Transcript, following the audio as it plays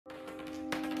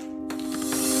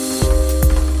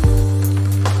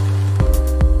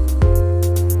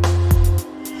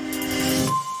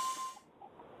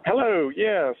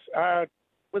Yes, I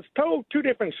was told two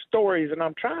different stories, and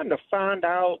I'm trying to find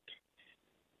out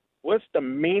what's the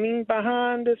meaning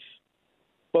behind this.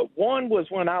 But one was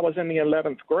when I was in the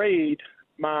 11th grade,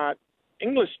 my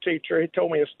English teacher had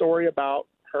told me a story about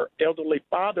her elderly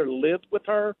father lived with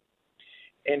her,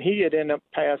 and he had ended up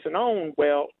passing on.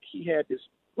 Well, he had this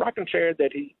rocking chair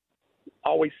that he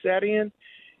always sat in.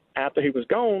 After he was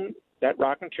gone, that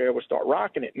rocking chair would start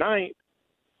rocking at night,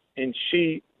 and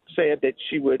she said that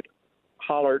she would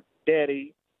holler,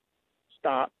 "Daddy,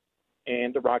 stop,"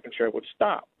 and the rocking chair would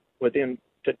stop. Well, then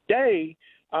today,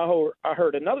 I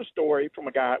heard another story from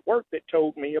a guy at work that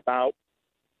told me about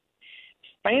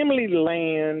family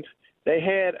land. They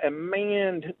had a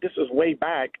man, this was way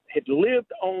back, had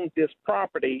lived on this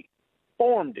property,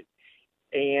 farmed it,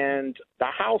 and the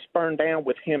house burned down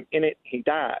with him in it. He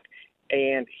died.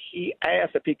 And he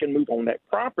asked if he can move on that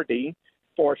property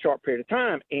for a short period of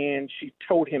time. And she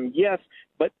told him yes,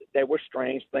 but there were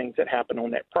strange things that happened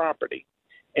on that property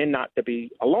and not to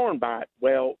be alarmed by it.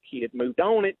 Well, he had moved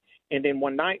on it. And then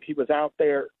one night he was out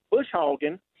there bush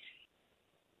hogging,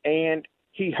 and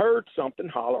he heard something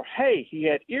holler, "Hey." He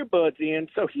had earbuds in,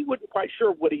 so he wasn't quite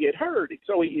sure what he had heard.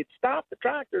 So he had stopped the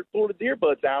tractor, pulled his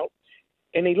earbuds out,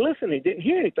 and he listened. He didn't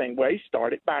hear anything. Well, he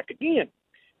started back again.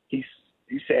 He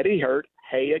said he heard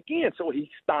 "hey" again. So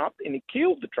he stopped and he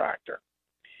killed the tractor.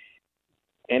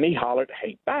 And he hollered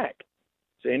 "hey" back.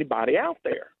 Is there anybody out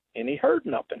there? And he heard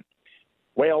nothing.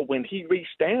 Well, when he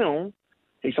reached down,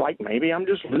 he's like, maybe I'm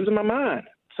just losing my mind.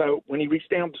 So when he reached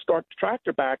down to start the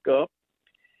tractor back up,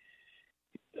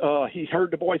 he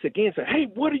heard the voice again say, "Hey,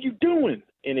 what are you doing?"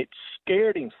 And it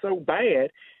scared him so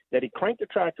bad that he cranked the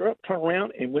tractor up, turned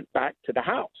around, and went back to the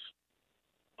house.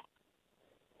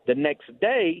 The next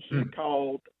day, he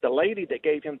called the lady that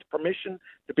gave him the permission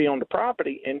to be on the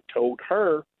property and told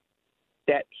her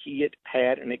that he had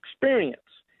had an experience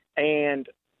and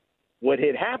what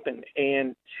had happened.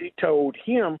 And she told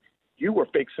him, "You were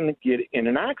fixing to get in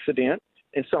an accident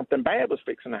and something bad was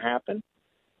fixing to happen."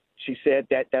 She said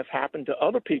that that's happened to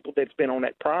other people that's been on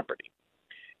that property.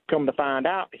 Come to find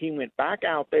out, he went back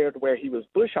out there to where he was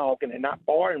bush hogging, and not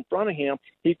far in front of him,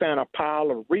 he found a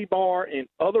pile of rebar and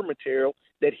other material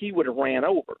that he would have ran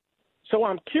over. So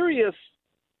I'm curious,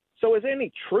 so is there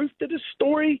any truth to this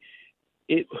story?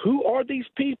 Who are these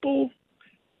people?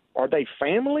 Are they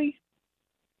family?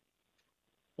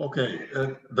 Okay,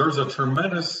 there's a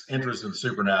tremendous interest in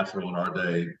supernatural in our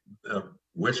day.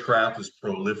 Witchcraft is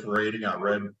proliferating. I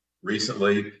read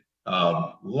recently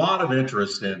a lot of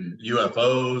interest in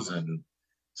UFOs and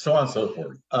so on and so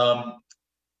forth.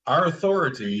 Our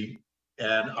authority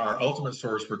and our ultimate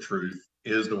source for truth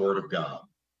is the Word of God.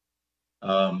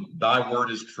 Thy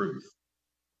word is truth.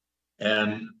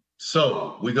 And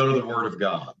so we go to the Word of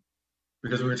God.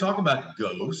 Because when we're talking about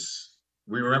ghosts,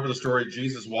 we remember the story of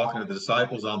Jesus walking to the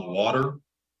disciples on the water.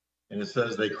 And it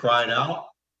says they cried out,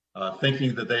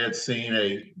 thinking that they had seen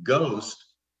a ghost.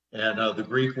 And the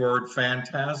Greek word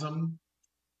phantasm.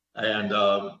 And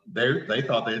they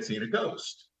thought they had seen a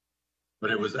ghost.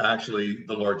 But it was actually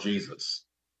the Lord Jesus.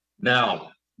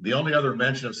 Now, the only other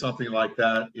mention of something like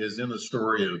that is in the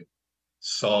story of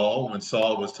Saul. When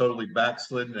Saul was totally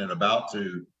backslidden and about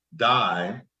to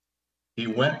die, he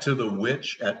went to the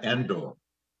witch at Endor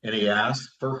and he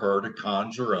asked for her to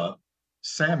conjure up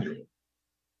Samuel.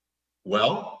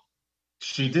 Well,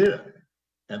 she did.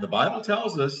 And the Bible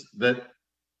tells us that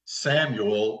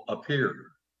Samuel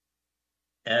appeared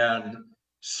and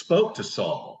spoke to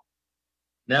Saul.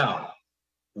 Now,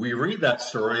 we read that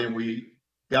story and we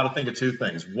got to think of two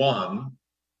things. One,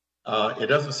 it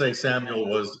doesn't say Samuel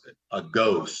was a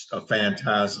ghost, a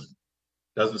phantasm.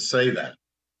 It doesn't say that.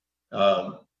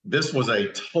 This was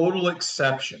a total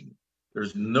exception.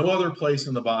 There's no other place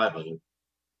in the Bible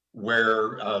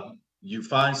where you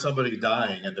find somebody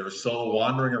dying and their soul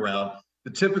wandering around.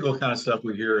 The typical kind of stuff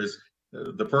we hear is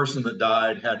the person that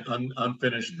died had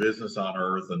unfinished business on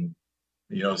earth, and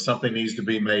something needs to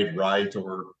be made right,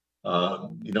 or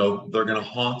they're going to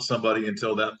haunt somebody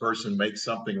until that person makes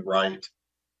something right.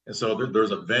 And so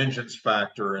there's a vengeance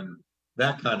factor and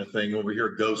that kind of thing when we hear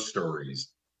ghost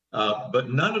stories. But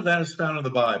none of that is found in the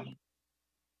Bible.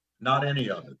 Not any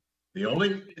of it. The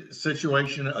only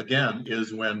situation, again,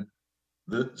 is when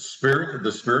the spirit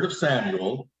of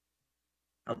Samuel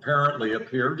apparently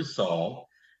appeared to Saul.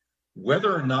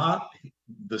 Whether or not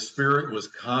the spirit was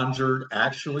conjured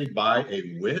actually by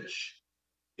a witch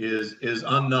is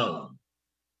unknown.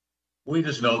 We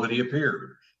just know that he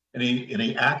appeared, and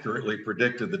he accurately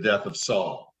predicted the death of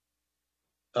Saul.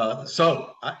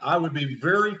 So I would be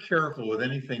very careful with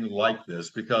anything like this,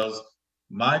 because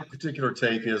my particular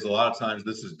take is a lot of times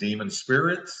this is demon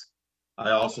spirits.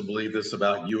 I also believe this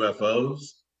about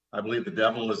UFOs. I believe the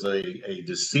devil is a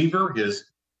deceiver.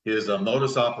 His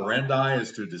modus operandi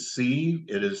is to deceive.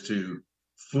 It is to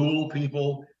fool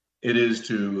people. It is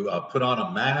to put on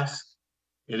a mask.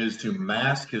 It is to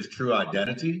mask his true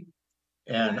identity.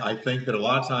 And I think that a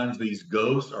lot of times these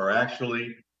ghosts are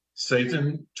actually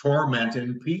Satan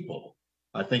tormenting people.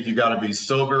 I think you got to be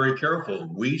so very careful.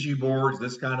 Ouija boards,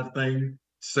 this kind of thing,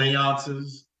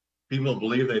 seances. People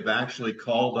believe they've actually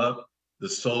called up the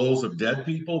souls of dead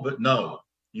people, but no,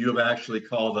 you have actually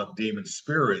called up demon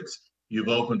spirits. You've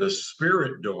opened a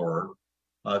spirit door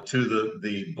to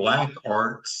the black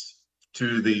arts,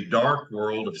 to the dark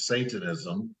world of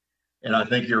Satanism. And I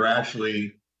think you're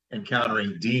actually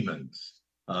encountering demons.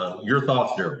 Your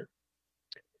thoughts, Derald?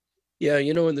 Yeah,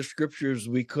 in the scriptures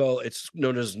it's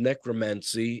known as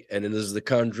necromancy, and it is the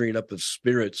conjuring up of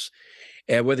spirits.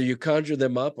 And whether you conjure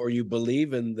them up or you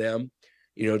believe in them,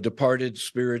 departed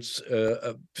spirits,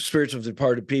 spirits of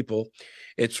departed people,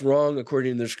 it's wrong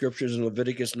according to the scriptures in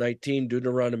Leviticus 19,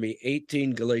 Deuteronomy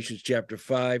 18, Galatians chapter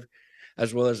 5,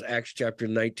 as well as Acts chapter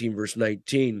 19, verse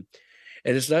 19.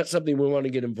 And it's not something we want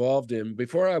to get involved in.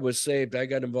 Before I was saved, I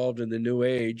got involved in the New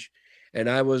Age, and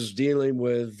I was dealing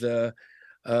with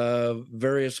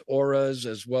various auras,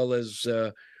 as well as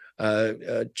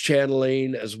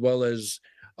channeling, as well as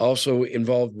also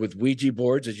involved with Ouija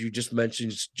boards, as you just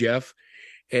mentioned, Jeff.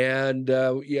 And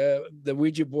the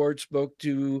Ouija board spoke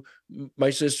to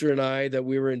my sister and I that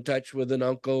we were in touch with an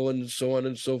uncle and so on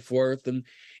and so forth. And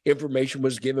information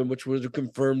was given, which would have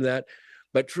confirmed that.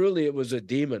 But truly, it was a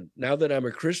demon. Now that I'm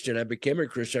a Christian, I became a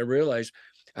Christian, I realized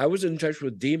I was in touch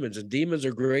with demons, and demons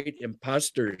are great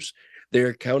imposters.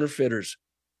 They're counterfeiters,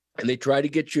 and they try to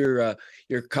get your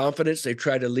confidence. They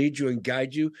try to lead you and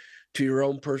guide you to your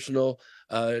own personal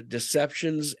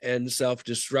deceptions and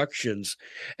self-destructions.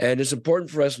 And it's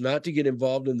important for us not to get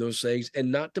involved in those things and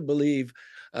not to believe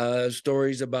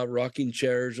stories about rocking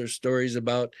chairs or stories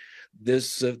about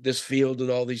this field and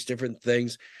all these different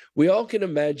things. We all can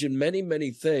imagine many,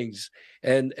 many things.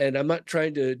 And I'm not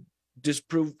trying to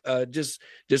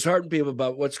dishearten people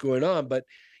about what's going on, but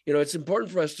it's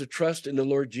important for us to trust in the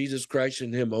Lord Jesus Christ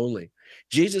and him only.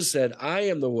 Jesus said, I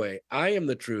am the way, I am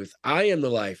the truth, I am the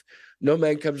life. No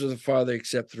man comes to the Father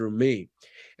except through me.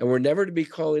 And we're never to be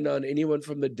calling on anyone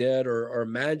from the dead or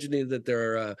imagining that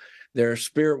they're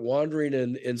spirit wandering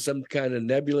in some kind of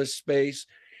nebulous space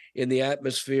in the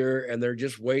atmosphere, and they're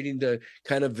just waiting to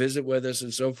kind of visit with us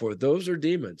and so forth. Those are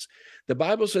demons. The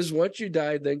Bible says once you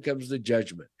die, then comes the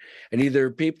judgment. And either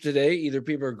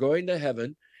people are going to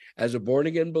heaven as a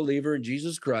born-again believer in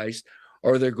Jesus Christ,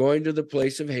 or they're going to the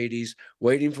place of Hades,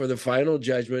 waiting for the final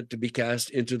judgment to be cast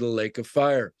into the lake of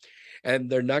fire. And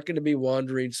they're not going to be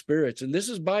wandering spirits. And this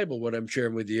is Bible, what I'm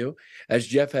sharing with you, as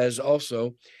Jeff has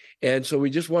also. And so we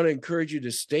just want to encourage you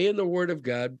to stay in the Word of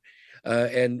God.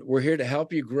 And we're here to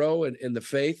help you grow in the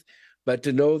faith, but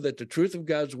to know that the truth of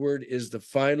God's Word is the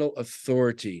final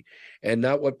authority, and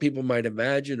not what people might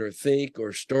imagine or think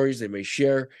or stories they may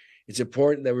share. It's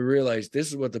important that we realize this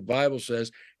is what the Bible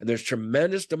says, and there's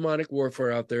tremendous demonic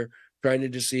warfare out there trying to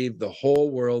deceive the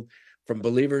whole world, from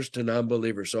believers to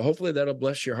non-believers. So hopefully that'll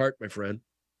bless your heart, my friend.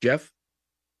 Jeff?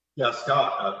 Yeah,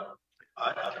 Scott,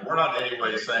 we're not in any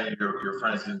way saying your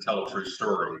friends didn't tell a true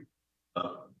story.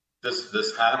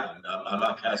 This happened. I'm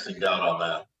not casting doubt on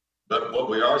that. But what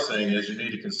we are saying is you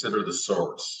need to consider the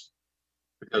source,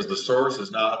 because the source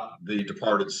is not the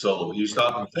departed soul. You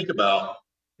stop and think about,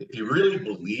 if you really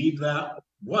believe that,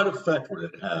 what effect would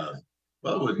it have?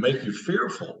 Well, it would make you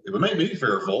fearful. It would make me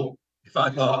fearful if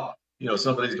I thought,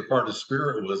 somebody's departed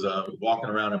spirit was walking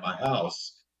around in my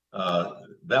house.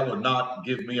 That would not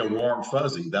give me a warm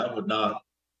fuzzy. That would not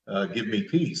give me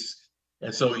peace.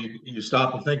 And so you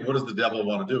stop and think, what does the devil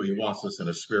want to do? He wants us in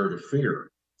a spirit of fear.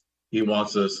 He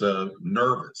wants us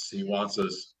nervous. He wants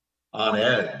us on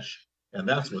edge. And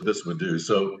that's what this would do.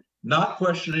 So not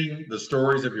questioning the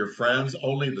stories of your friends,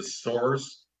 only the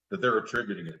source that they're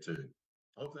attributing it to.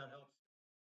 Hope that helps.